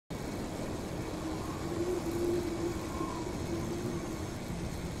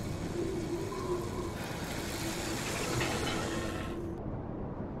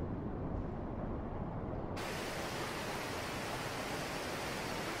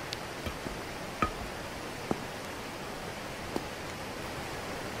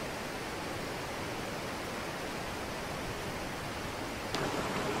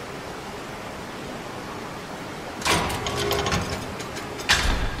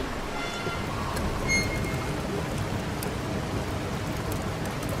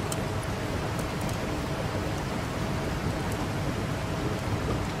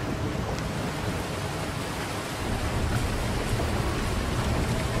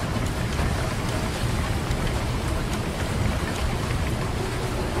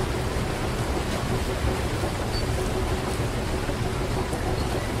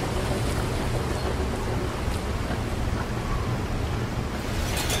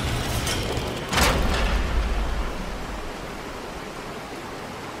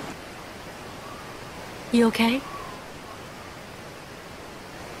You okay?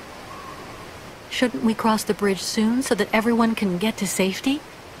 Shouldn't we cross the bridge soon so that everyone can get to safety?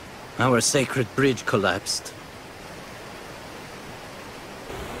 Our sacred bridge collapsed.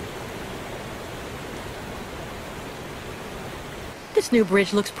 This new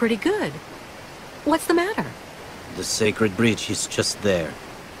bridge looks pretty good. What's the matter? The sacred bridge is just there.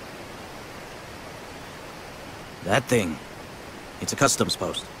 That thing. It's a customs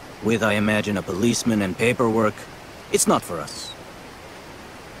post. With, I imagine, a policeman and paperwork. It's not for us.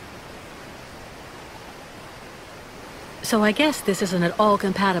 So I guess this isn't at all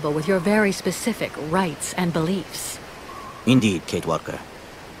compatible with your very specific rights and beliefs. Indeed, Kate Walker.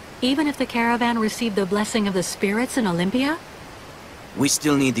 Even if the caravan received the blessing of the spirits in Olympia? We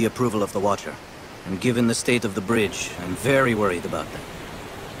still need the approval of the Watcher. And given the state of the bridge, I'm very worried about that.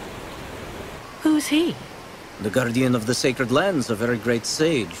 Who's he? The guardian of the sacred lands, a very great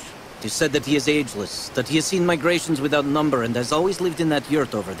sage. It is said that he is ageless, that he has seen migrations without number and has always lived in that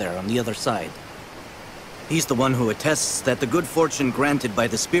yurt over there on the other side. He's the one who attests that the good fortune granted by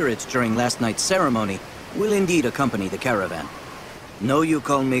the spirits during last night's ceremony will indeed accompany the caravan. No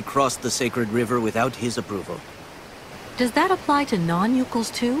Yukon may cross the sacred river without his approval. Does that apply to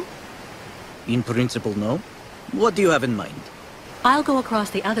non-Yukons too? In principle, no. What do you have in mind? I'll go across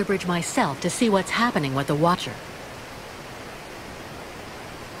the other bridge myself to see what's happening with the Watcher.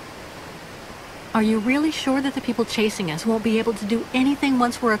 Are you really sure that the people chasing us won't be able to do anything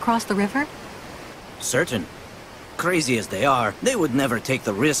once we're across the river? Certain. Crazy as they are, they would never take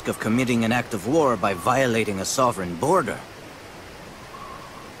the risk of committing an act of war by violating a sovereign border.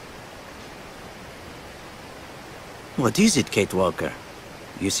 What is it, Kate Walker?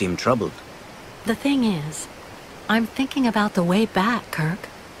 You seem troubled. The thing is, I'm thinking about the way back, Kirk.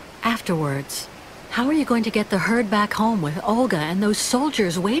 Afterwards. How are you going to get the herd back home with Olga and those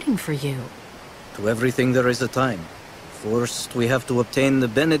soldiers waiting for you? To everything there is a time. First, we have to obtain the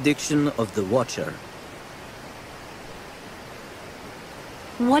benediction of the Watcher.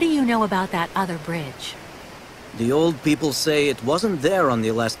 What do you know about that other bridge? The old people say it wasn't there on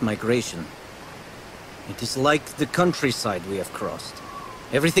the last migration. It is like the countryside we have crossed.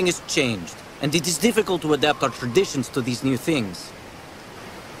 Everything is changed, and it is difficult to adapt our traditions to these new things.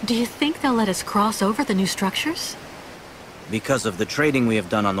 Do you think they'll let us cross over the new structures? Because of the trading we have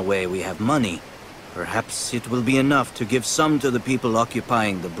done on the way, we have money. Perhaps it will be enough to give some to the people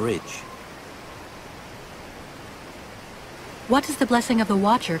occupying the bridge. What does the blessing of the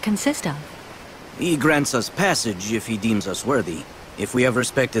Watcher consist of? He grants us passage if he deems us worthy. If we have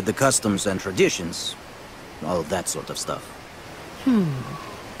respected the customs and traditions. All that sort of stuff.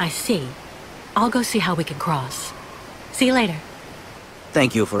 I see. I'll go see how we can cross. See you later.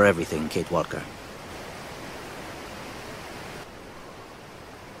 Thank you for everything, Kate Walker.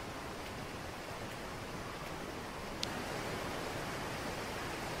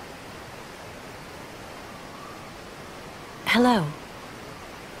 Hello.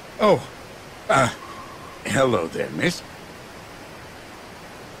 Oh, hello there, miss.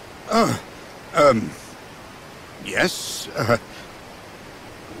 Yes,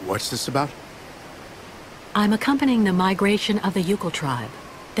 what's this about? I'm accompanying the migration of the Yukon tribe.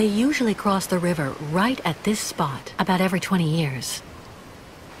 They usually cross the river right at this spot about every 20 years.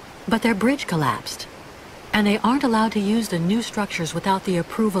 But their bridge collapsed, and they aren't allowed to use the new structures without the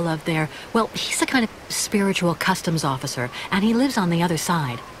approval of their... Well, he's a kind of spiritual customs officer, and he lives on the other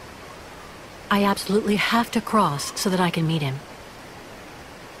side. I absolutely have to cross so that I can meet him.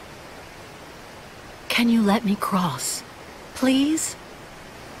 Can you let me cross? Please?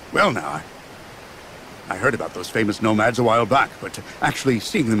 Well, now, I heard about those famous nomads a while back, but actually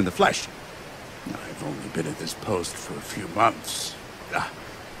seeing them in the flesh... I've only been at this post for a few months.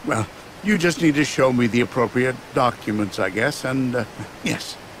 Well, you just need to show me the appropriate documents, I guess, and,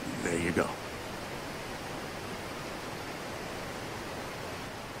 yes, there you go.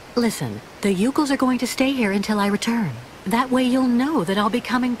 Listen, the Yukons are going to stay here until I return. That way you'll know that I'll be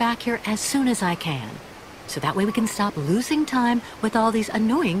coming back here as soon as I can. So that way we can stop losing time with all these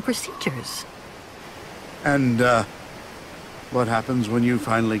annoying procedures. And, what happens when you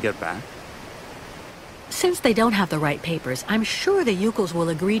finally get back? Since they don't have the right papers, I'm sure the Yukons will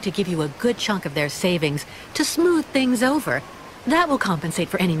agree to give you a good chunk of their savings to smooth things over. That will compensate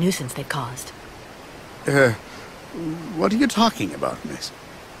for any nuisance they've caused. What are you talking about, miss?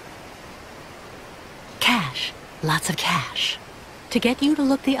 Cash. Lots of cash. To get you to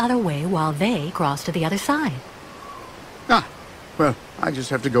look the other way while they cross to the other side. Ah, well, I just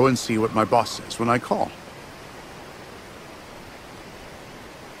have to go and see what my boss says when I call.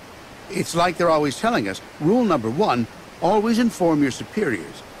 It's like they're always telling us, rule number 1, always inform your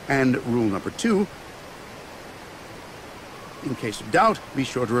superiors. And rule number 2, In case of doubt, be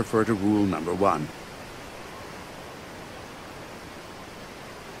sure to refer to rule number 1.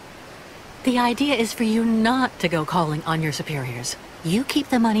 The idea is for you not to go calling on your superiors. You keep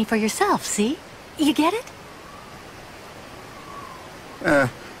the money for yourself, see? You get it?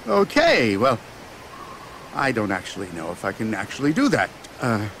 Okay, well, I don't actually know if I can actually do that.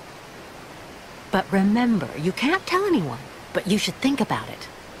 But remember, you can't tell anyone, but you should think about it.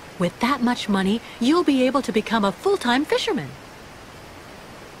 With that much money, you'll be able to become a full-time fisherman.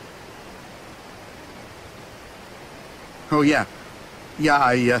 Oh, yeah.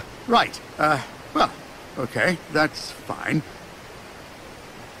 Yeah, right. Well, okay, that's fine.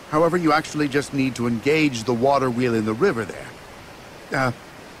 However, you actually just need to engage the water wheel in the river there.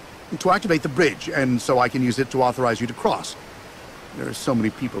 To activate the bridge, and so I can use it to authorize you to cross. There are so many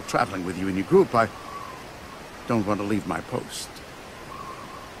people traveling with you in your group, I don't want to leave my post.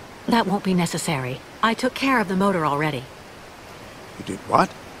 That won't be necessary. I took care of the motor already. You did what?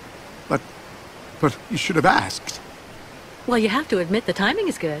 But you should have asked. Well, you have to admit the timing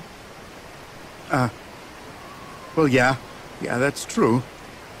is good. Well, yeah, that's true.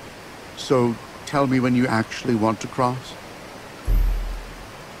 So, tell me when you actually want to cross.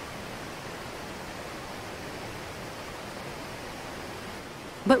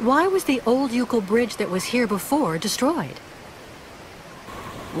 But why was the old Ucal bridge that was here before destroyed?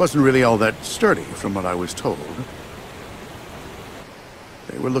 It wasn't really all that sturdy, from what I was told.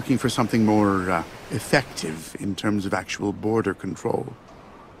 They were looking for something more, effective in terms of actual border control.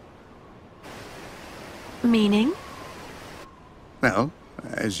 Meaning? Well,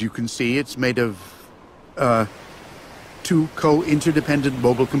 as you can see, it's made of, 2 co-interdependent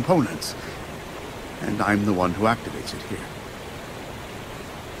mobile components. And I'm the one who activates it here.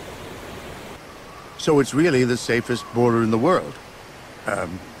 So it's really the safest border in the world.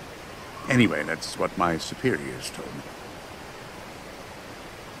 Anyway, that's what my superiors told me.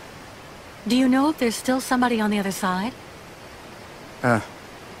 Do you know if there's still somebody on the other side? Well,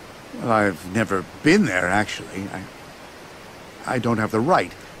 I've never been there, actually. I don't have the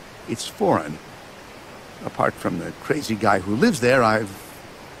right. It's foreign. Apart from the crazy guy who lives there, I've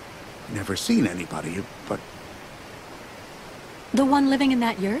never seen anybody, but... The one living in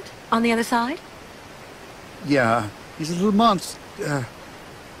that yurt? On the other side? Yeah, he's a little monster.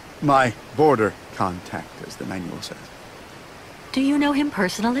 My border contact, as the manual says. Do you know him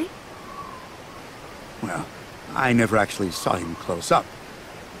personally? Well, I never actually saw him close up,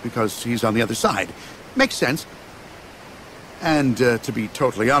 because he's on the other side. Makes sense. And, to be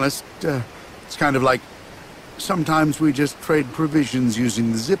totally honest, it's kind of like, sometimes we just trade provisions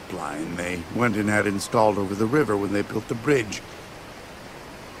using the zip line they went and had installed over the river when they built the bridge.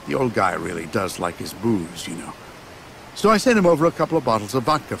 The old guy really does like his booze, you know. So I sent him over a couple of bottles of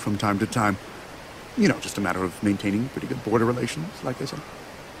vodka from time to time. You know, just a matter of maintaining pretty good border relations, like they say.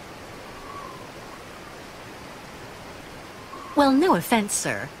 Well, no offense,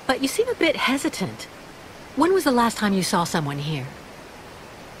 sir, but you seem a bit hesitant. When was the last time you saw someone here?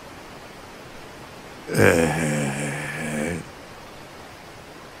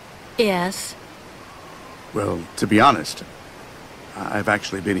 Yes. Well, to be honest, I've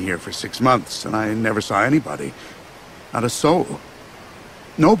actually been here for 6 months, and I never saw anybody. Not a soul.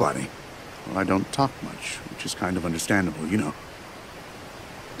 Nobody. Well, I don't talk much, which is kind of understandable, you know.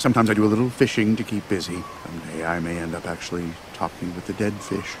 Sometimes I do a little fishing to keep busy. Someday I may end up actually talking with the dead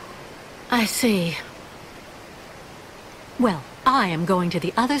fish. I see. Well, I am going to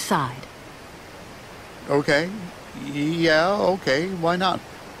the other side. Okay. Yeah, okay. Why not?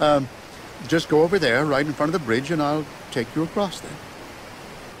 Just go over there, right in front of the bridge, and I'll take you across then.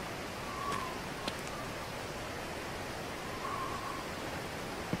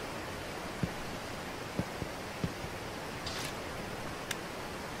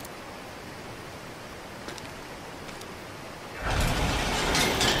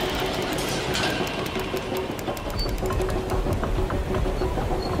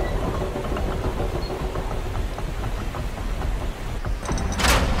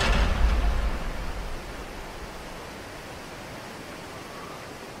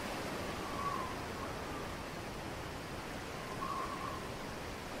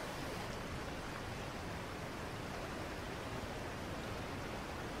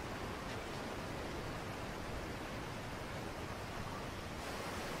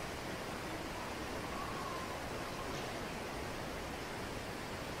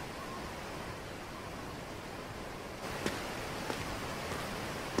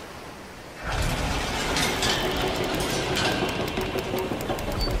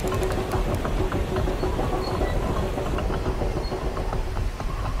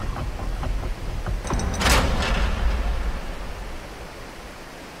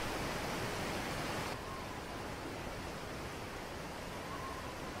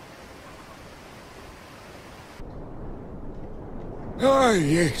 Ah,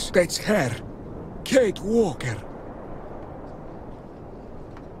 yes, that's her. Kate Walker.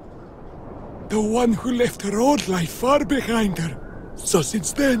 The one who left her old life far behind her. So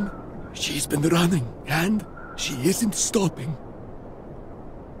since then, she's been running, and she isn't stopping.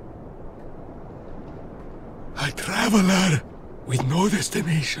 A traveler with no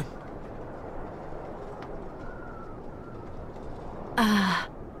destination.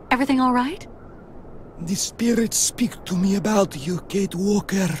 Everything all right? The spirits speak to me about you, Kate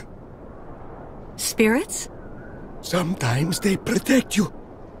Walker. Spirits? Sometimes they protect you.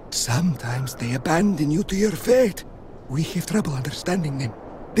 Sometimes they abandon you to your fate. We have trouble understanding them.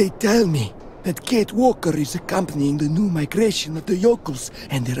 They tell me that Kate Walker is accompanying the new migration of the yokels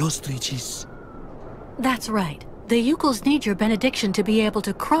and their ostriches. That's right. The yokels need your benediction to be able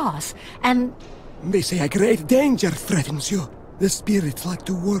to cross, and... They say a great danger threatens you. The spirits like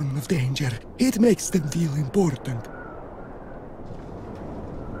to warn of danger. It makes them feel important.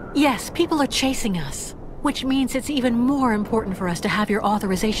 Yes, people are chasing us, which means it's even more important for us to have your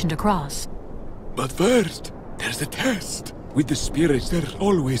authorization to cross. But first, there's a test. With the spirits, there are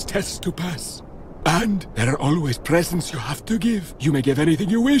always tests to pass. And there are always presents you have to give. You may give anything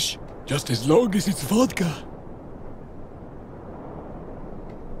you wish, just as long as it's vodka.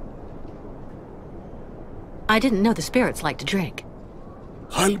 I didn't know the spirits like to drink.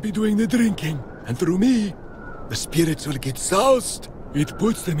 I'll be doing the drinking, and through me, the spirits will get soused. It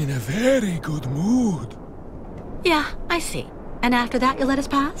puts them in a very good mood. Yeah, I see. And after that, you'll let us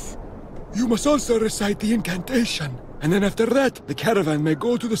pass? You must also recite the incantation, and then after that, the caravan may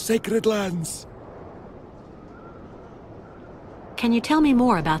go to the sacred lands. Can you tell me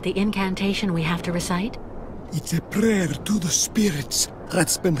more about the incantation we have to recite? It's a prayer to the spirits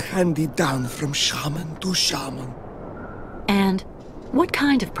that's been handed down from shaman to shaman. And what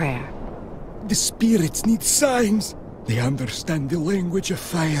kind of prayer? The spirits need signs. They understand the language of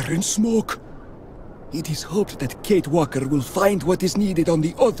fire and smoke. It is hoped that Kate Walker will find what is needed on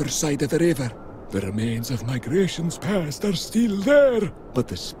the other side of the river. The remains of migrations past are still there, but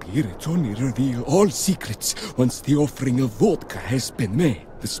the spirits only reveal all secrets once the offering of vodka has been made.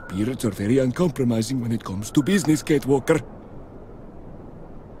 The spirits are very uncompromising when it comes to business, Kate Walker.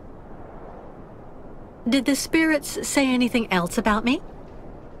 Did the spirits say anything else about me?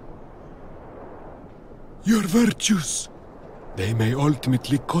 Your virtues. They may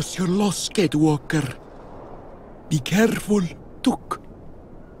ultimately cause your loss, Kate Walker. Be careful, Took.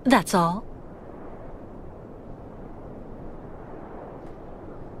 That's all.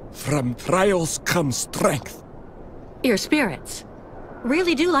 From trials comes strength. Your spirits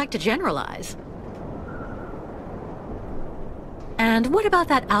really do like to generalize. And what about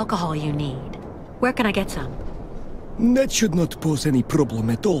that alcohol you need? Where can I get some? That should not pose any problem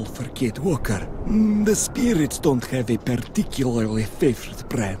at all for Kate Walker. The spirits don't have a particularly favorite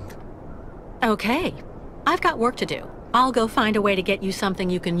brand. Okay. I've got work to do. I'll go find a way to get you something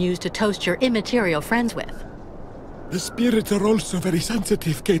you can use to toast your immaterial friends with. The spirits are also very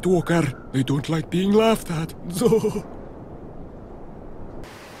sensitive, Kate Walker. They don't like being laughed at, so...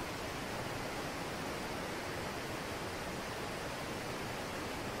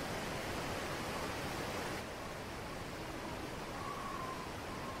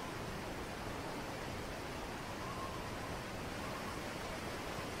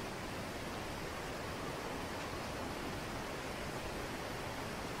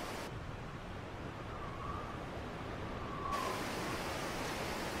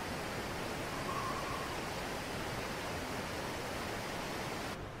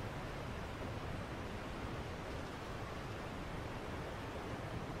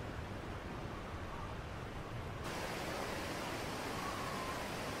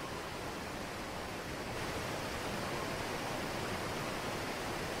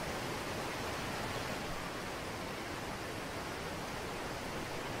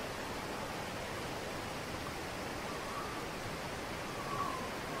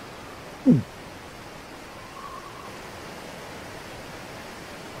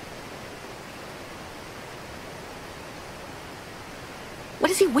 What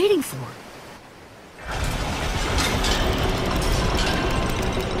is he waiting for?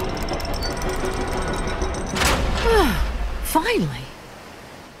 Finally.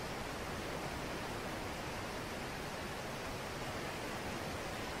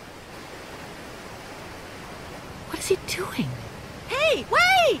 What is he doing? Hey,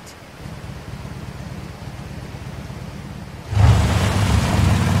 wait!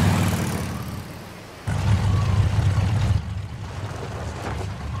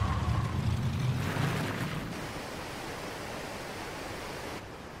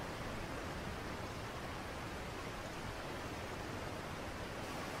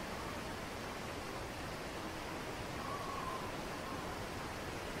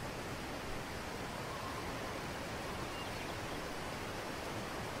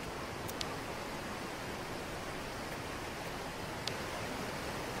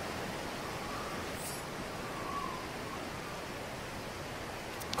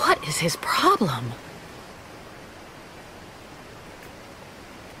 his problem?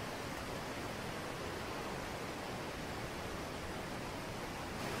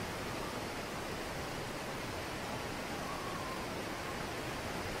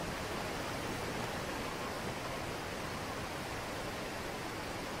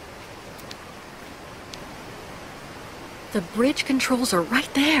 The bridge controls are right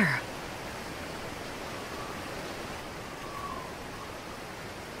there.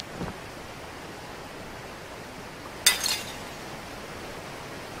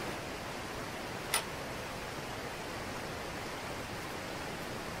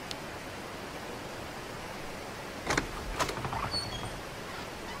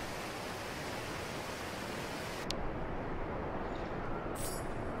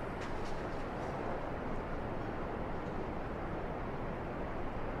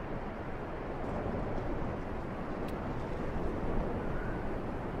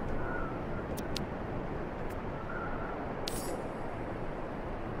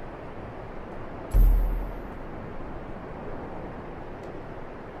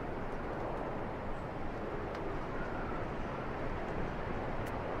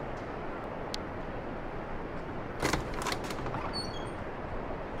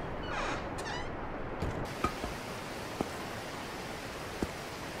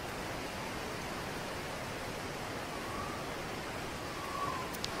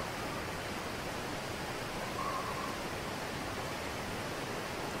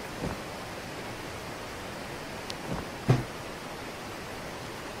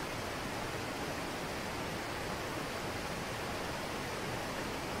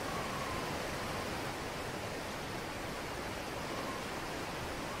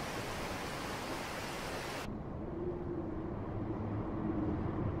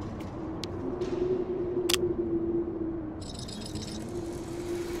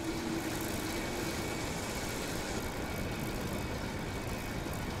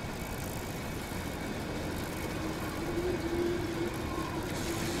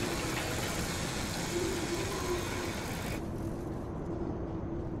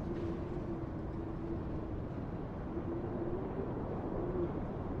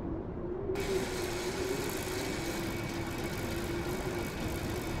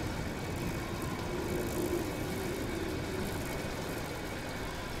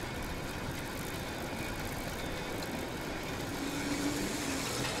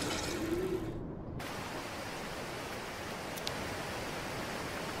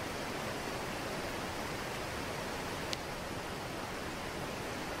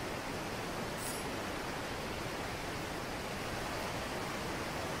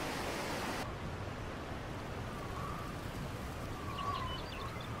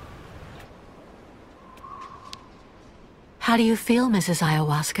 How do you feel, Mrs.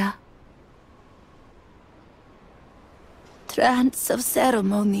 Ayahuasca? Trance of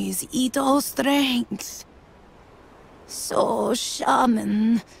ceremonies eat all strength. So,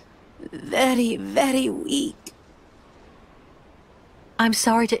 shaman, very, very weak. I'm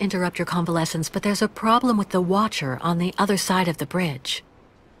sorry to interrupt your convalescence, but there's a problem with the Watcher on the other side of the bridge.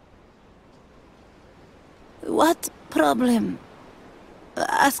 What problem?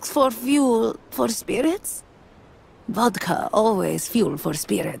 Asks for fuel for spirits? Vodka always fuel for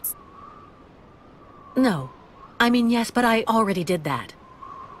spirits. No. I mean, yes, but I already did that.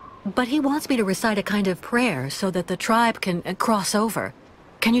 But he wants me to recite a kind of prayer so that the tribe can cross over.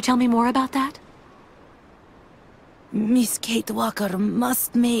 Can you tell me more about that? Miss Kate Walker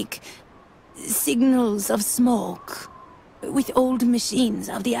must make signals of smoke with old machines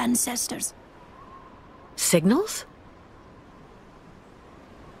of the ancestors. Signals?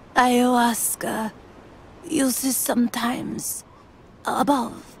 Ayahuasca uses sometimes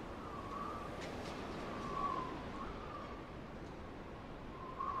above.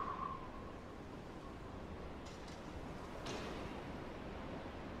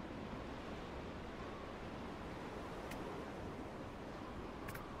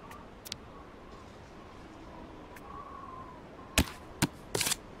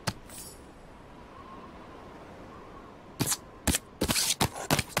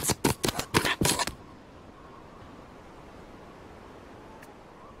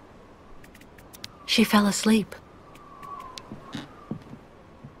 She fell asleep.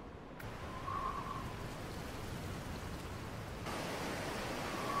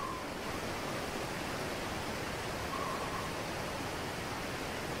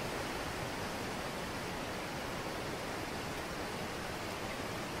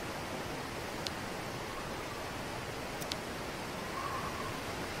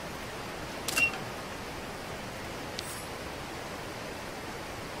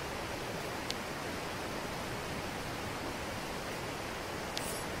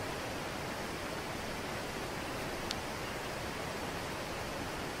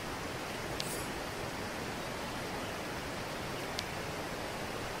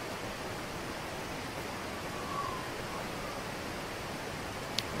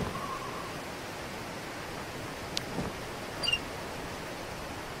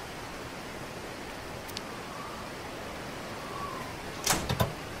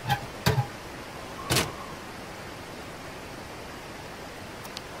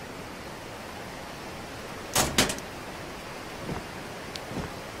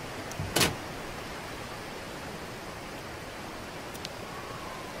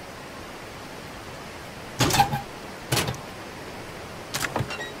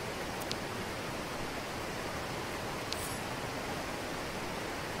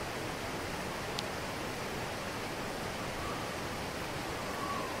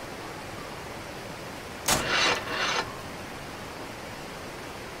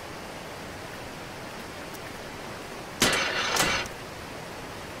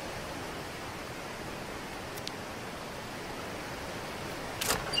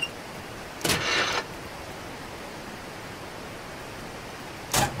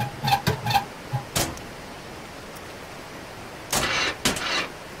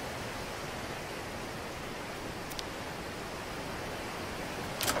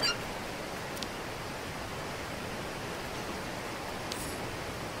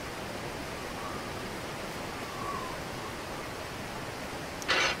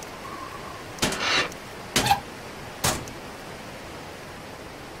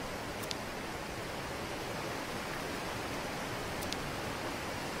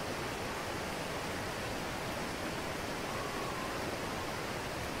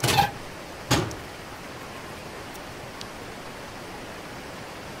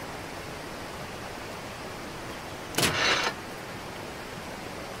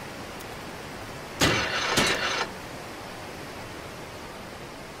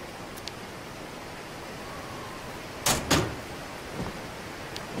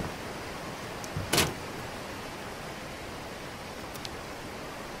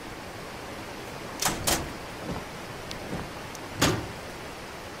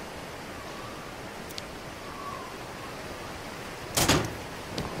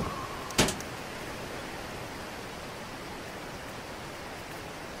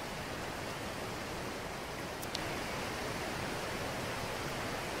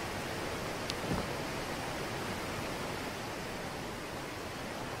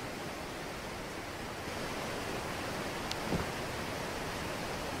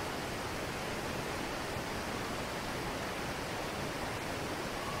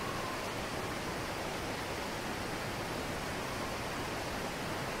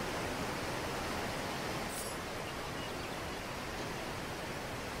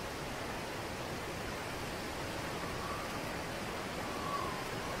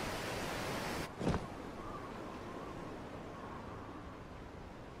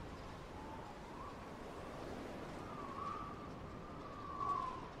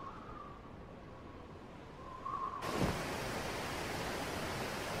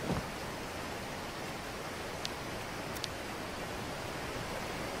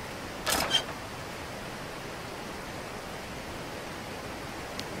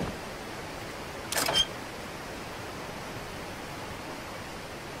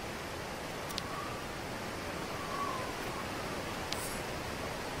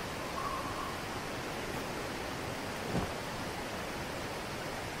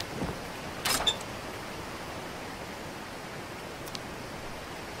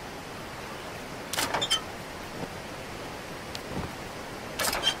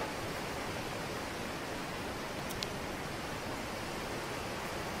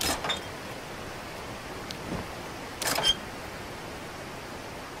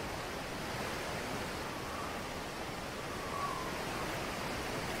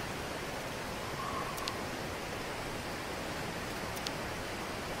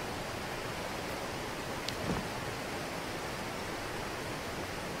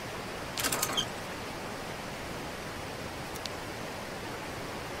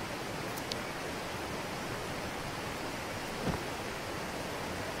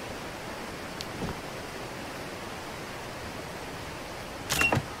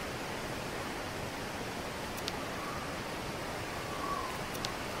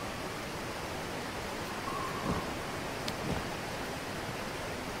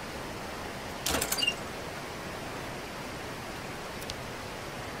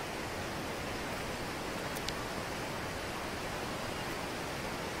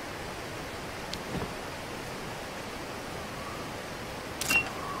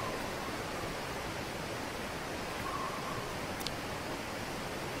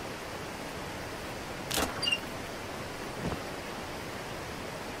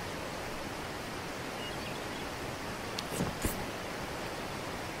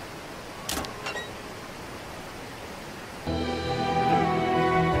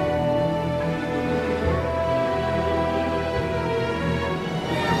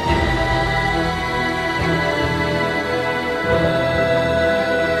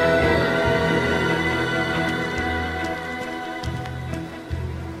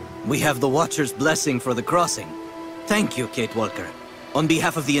 have the Watcher's blessing for the crossing. Thank you, Kate Walker. On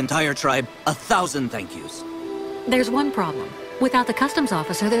behalf of the entire tribe, 1,000 thank yous. There's one problem. Without the customs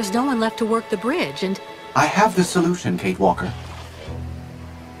officer, there's no one left to work the bridge, and... I have the solution, Kate Walker.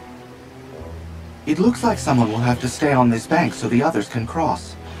 It looks like someone will have to stay on this bank so the others can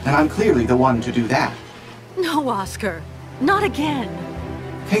cross. And I'm clearly the one to do that. No, Oscar. Not again.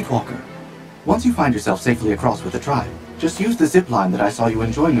 Kate Walker, once you find yourself safely across with the tribe, just use the zip line that I saw you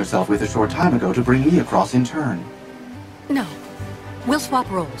enjoying yourself with a short time ago to bring me across in turn. No. We'll swap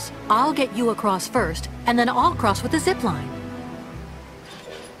roles. I'll get you across first, and then I'll cross with the zip line.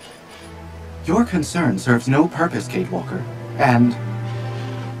 Your concern serves no purpose, Kate Walker. And...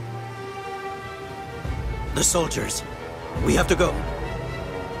 The soldiers. We have to go.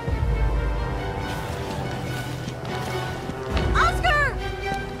 Oscar!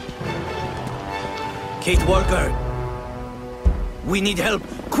 Kate Walker! We need help!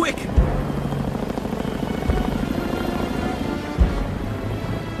 Quick!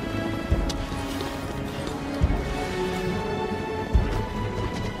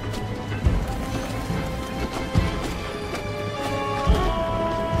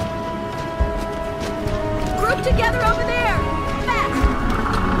 Group together over there! Fast!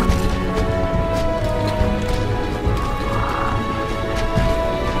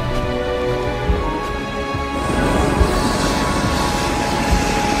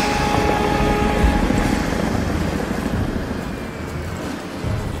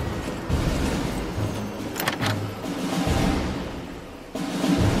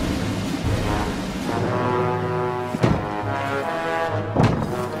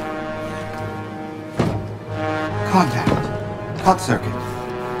 Contact. Hot circuit.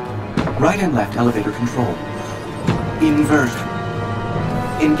 Right and left elevator control. Inversion.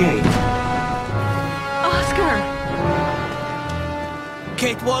 Engage. Oscar!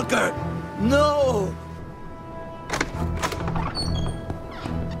 Kate Walker! No!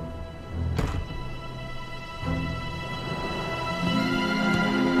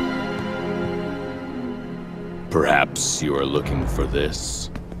 Perhaps you are looking for this.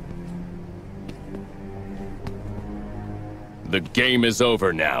 The game is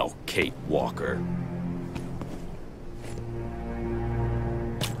over now, Kate Walker.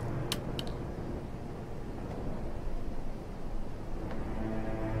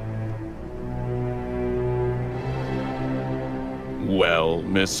 Well,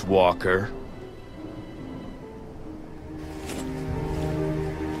 Miss Walker?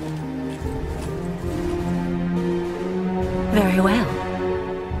 Very well.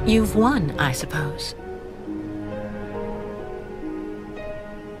 You've won, I suppose.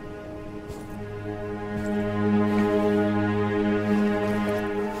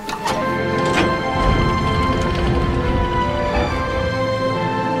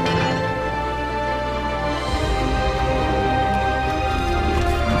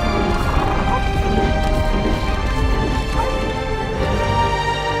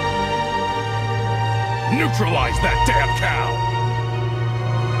 Neutralize that damn cow!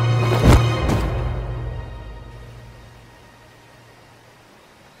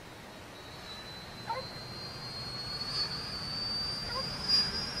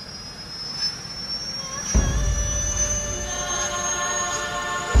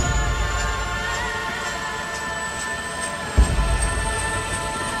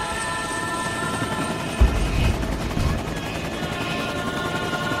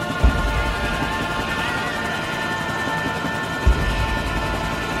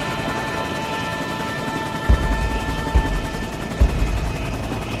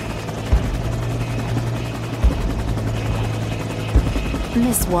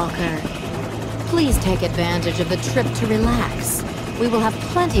 Miss Walker, please take advantage of the trip to relax. We will have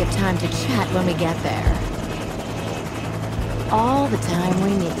plenty of time to chat when we get there. All the time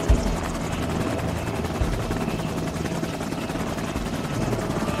we need.